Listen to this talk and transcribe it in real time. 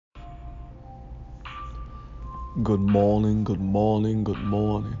Good morning, good morning, good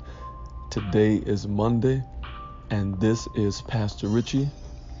morning. Today is Monday, and this is Pastor Richie.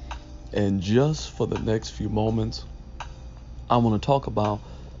 And just for the next few moments, I want to talk about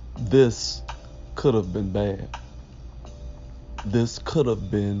this could have been bad. This could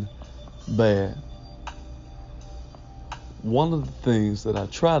have been bad. One of the things that I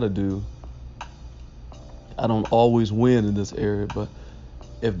try to do, I don't always win in this area, but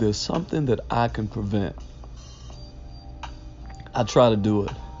if there's something that I can prevent, I try to do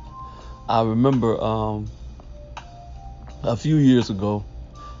it. I remember a few years ago,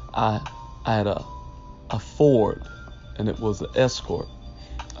 I had a Ford, and it was an Escort.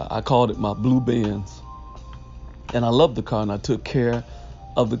 I called it my Blue Benz, and I loved the car, and I took care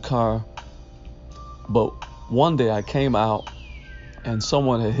of the car. But one day I came out, and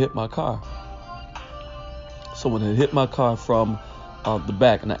someone had hit my car. Someone had hit my car from the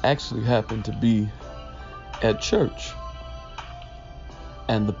back, and I actually happened to be at church.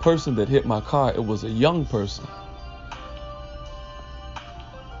 And the person that hit my car, it was a young person.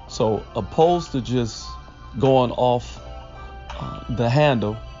 So opposed to just going off the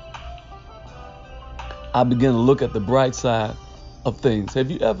handle, I began to look at the bright side of things. Have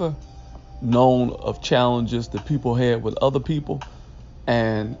you ever known of challenges that people had with other people?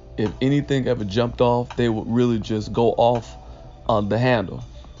 And if anything ever jumped off, they would really just go off the handle.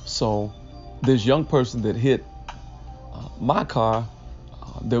 So this young person that hit my car,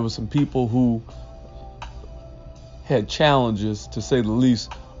 there were some people who had challenges, to say the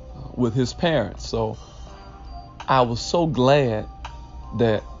least, with his parents. So I was so glad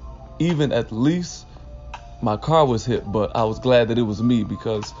that even at least my car was hit, but I was glad that it was me,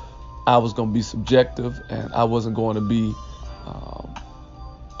 because I was going to be subjective and I wasn't going to be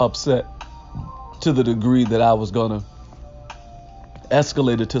upset to the degree that I was going to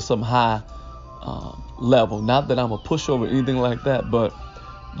escalate it to some high level. Not that I'm a pushover or anything like that, but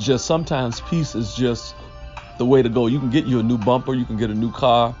just sometimes peace is just the way to go. You can get you a new bumper, you can get a new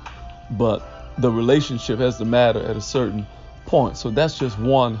car, but the relationship has to matter at a certain point. So that's just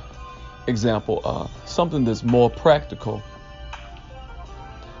one example. Something that's more practical.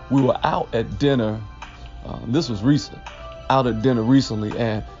 We were out at dinner. This was recent. Out at dinner recently,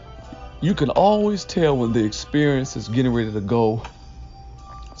 and you can always tell when the experience is getting ready to go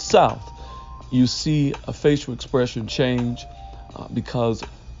south. You see a facial expression change because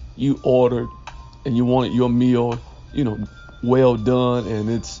you ordered and you wanted your meal, well done, and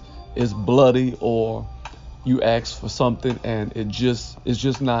it's bloody, or you asked for something and it's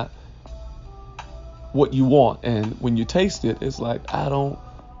just not what you want. And when you taste it, it's like,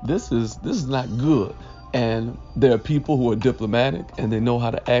 this is not good. And there are people who are diplomatic and they know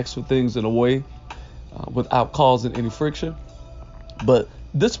how to ask for things in a way without causing any friction. But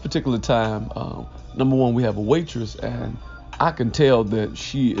this particular time, number one, we have a waitress, and I can tell that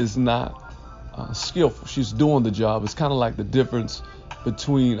she is not skillful. She's doing the job. It's kind of like the difference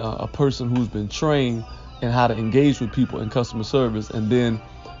between a person who's been trained in how to engage with people in customer service, and then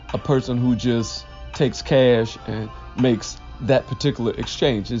a person who just takes cash and makes that particular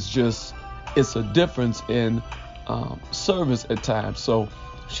exchange. It's a difference in service at times. So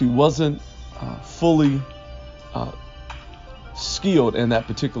she wasn't fully skilled in that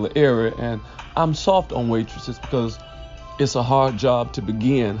particular area, and I'm soft on waitresses because it's a hard job to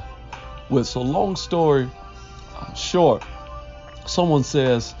begin with. So long story short, someone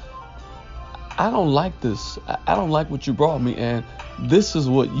says, I don't like this. I don't like what you brought me, and this is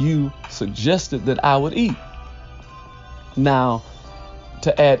what you suggested that I would eat. Now,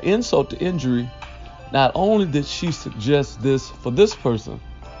 to add insult to injury, not only did she suggest this for this person,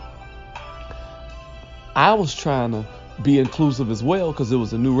 I was trying to be inclusive as well, because it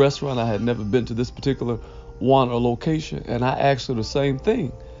was a new restaurant. I had never been to this particular one or location, and I asked her the same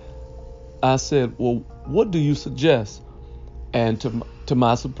thing. I said, well, what do you suggest? And to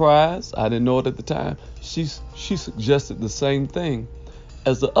my surprise, I didn't know it at the time, she suggested the same thing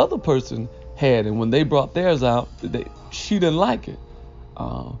as the other person had, and when they brought theirs out, she didn't like it.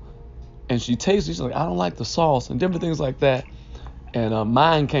 And she tasted it. She's like, I don't like the sauce, and different things like that. And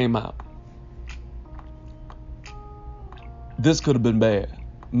mine came out. This could have been bad.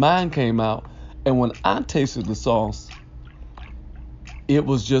 Mine came out, and when I tasted the sauce, it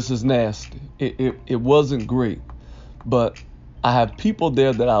was just as nasty. It wasn't great. But I have people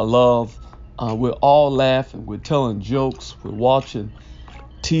there that I love. We're all laughing. We're telling jokes. We're watching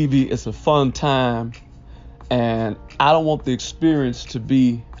TV. It's a fun time. And I don't want the experience to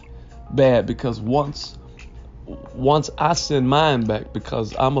be bad, because once I send mine back,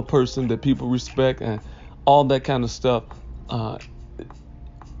 because I'm a person that people respect and all that kind of stuff,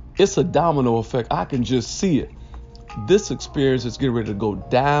 it's a domino effect. I can just see it. this experience is getting ready to go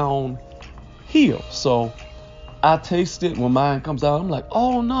downhill. So I taste it. When mine comes out, I'm like,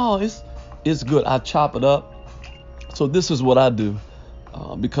 oh no, it's good. I chop it up. So this is what I do,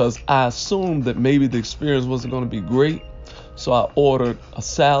 because I assumed that maybe the experience wasn't going to be great. So I ordered a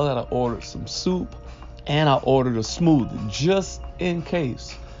salad, I ordered some soup, and I ordered a smoothie just in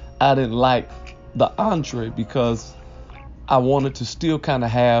case I didn't like the entree, because I wanted to still kind of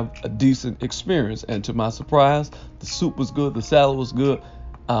have a decent experience. And to my surprise, the soup was good, the salad was good.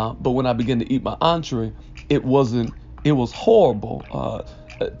 But when I began to eat my entree, it was horrible,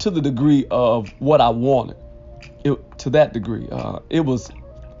 to the degree of what I wanted. To that degree, it was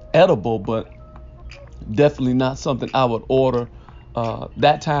edible, but definitely not something I would order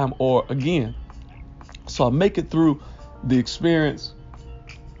that time or again. So I make it through the experience,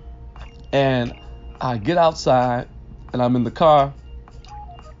 and I get outside, and I'm in the car,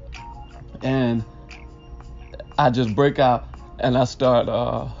 and I just break out and I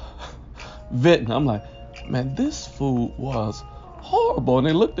start venting. I'm like, man, this food was horrible. And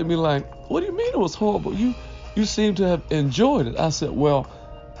they looked at me like, what do you mean it was horrible? You seem to have enjoyed it. I said, well,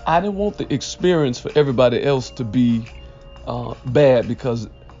 I didn't want the experience for everybody else to be bad, because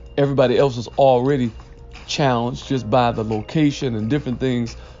everybody else was already challenged just by the location and different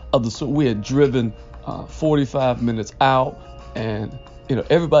things of the sort. We had driven 45 minutes out, and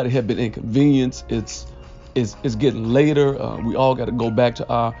everybody had been inconvenienced. It's getting later. We all got to go back to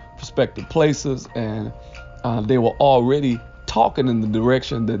our respective places, and they were already talking in the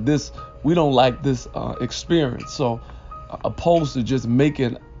direction that we don't like this experience. So opposed to just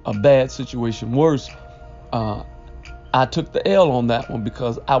making a bad situation worse, I took the L on that one,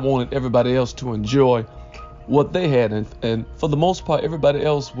 because I wanted everybody else to enjoy what they had, and for the most part, everybody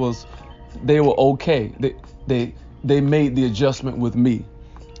else they were okay. They made the adjustment with me.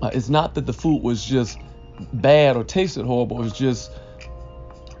 It's not that the food was just bad or tasted horrible. It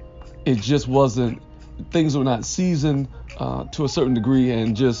just wasn't. Things were not seasoned to a certain degree,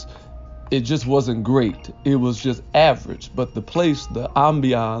 and it just wasn't great. It was just average. But the place, the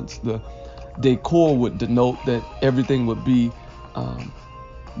ambiance, the decor would denote that everything would be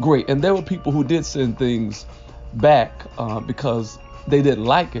great. And there were people who did send things back because they didn't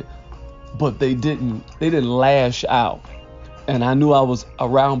like it, but they didn't lash out. And I knew I was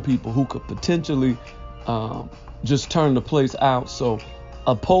around people who could potentially just turn the place out. So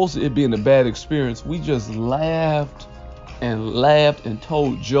opposed to it being a bad experience, we just laughed and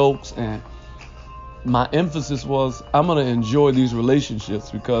told jokes. And my emphasis was, I'm going to enjoy these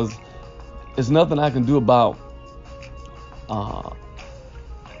relationships, because there's nothing I can do about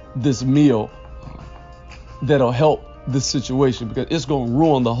this meal that'll help this situation, because it's going to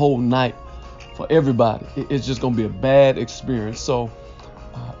ruin the whole night for everybody. It's just going to be a bad experience. So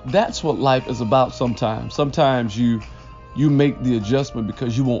that's what life is about sometimes. Sometimes you make the adjustment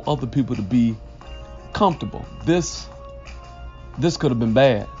because you want other people to be comfortable. This could have been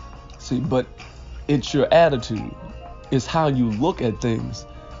bad. See, but it's your attitude. It's how you look at things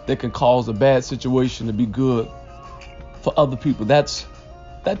that can cause a bad situation to be good for other people. That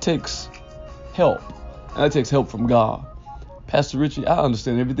takes help. And that takes help from God. Pastor Richie, I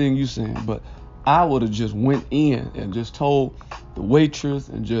understand everything you're saying, but I would have just went in and just told the waitress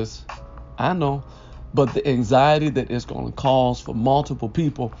and I know, but the anxiety that it's going to cause for multiple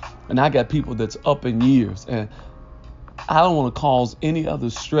people, and I got people that's up in years, and I don't want to cause any other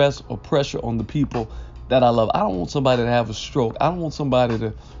stress or pressure on the people that I love. I don't want somebody to have a stroke. I don't want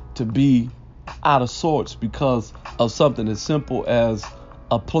somebody to be out of sorts because of something as simple as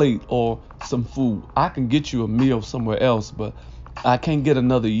a plate or some food. I can get you a meal somewhere else, but I can't get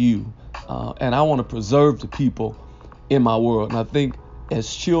another you. And I want to preserve the people in my world. And I think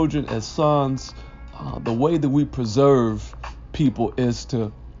as children, as sons, the way that we preserve people is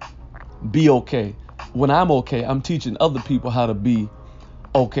to be okay. When I'm okay, I'm teaching other people how to be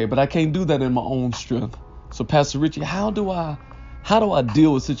okay, but I can't do that in my own strength. So Pastor Richie, how do I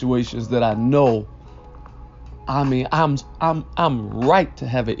deal with situations that I know, I'm right to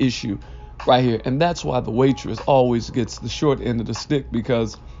have an issue right here? And that's why the waitress always gets the short end of the stick,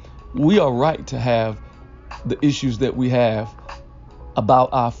 because we are right to have the issues that we have about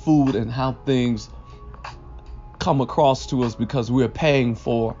our food and how things come across to us because we're paying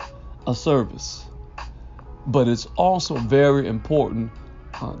for a service. But it's also very important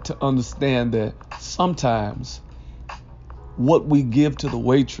to understand that sometimes what we give to the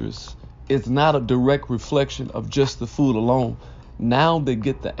waitress is not a direct reflection of just the food alone. Now they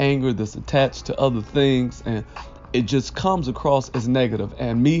get the anger that's attached to other things, and it just comes across as negative.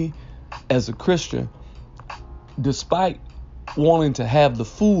 And me, as a Christian, despite wanting to have the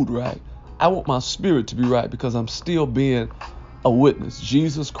food right, I want my spirit to be right because I'm still being a witness.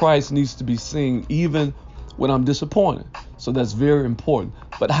 Jesus Christ needs to be seen even when I'm disappointed. So that's very important.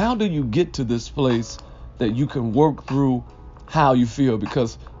 But how do you get to this place that you can work through how you feel?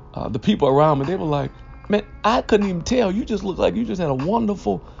 Because the people around me, they were like, man, I couldn't even tell. You just look like you just had a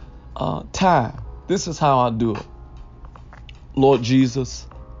wonderful time. This is how I do it. Lord Jesus,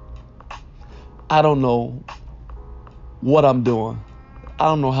 I don't know what I'm doing. I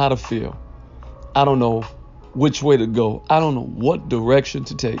don't know how to feel. I don't know which way to go. I don't know what direction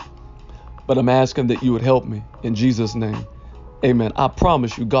to take. But I'm asking that you would help me in Jesus' name. Amen. I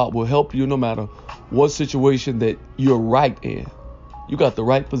promise you, God will help you no matter what situation that you're right in. You got the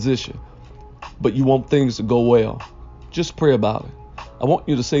right position, but you want things to go well. Just pray about it. I want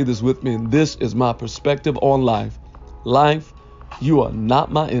you to say this with me, and this is my perspective on life. Life, you are not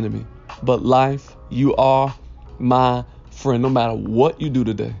my enemy, but life, you are my friend. No matter what you do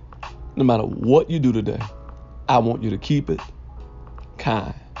today, I want you to keep it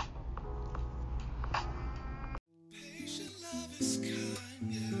kind. Patient love is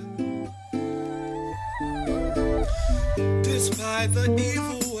kind, yeah. Despite the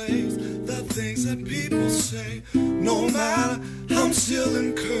evil ways, the things that people say, no matter, I'm still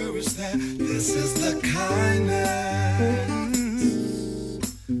encouraged that this is the kindness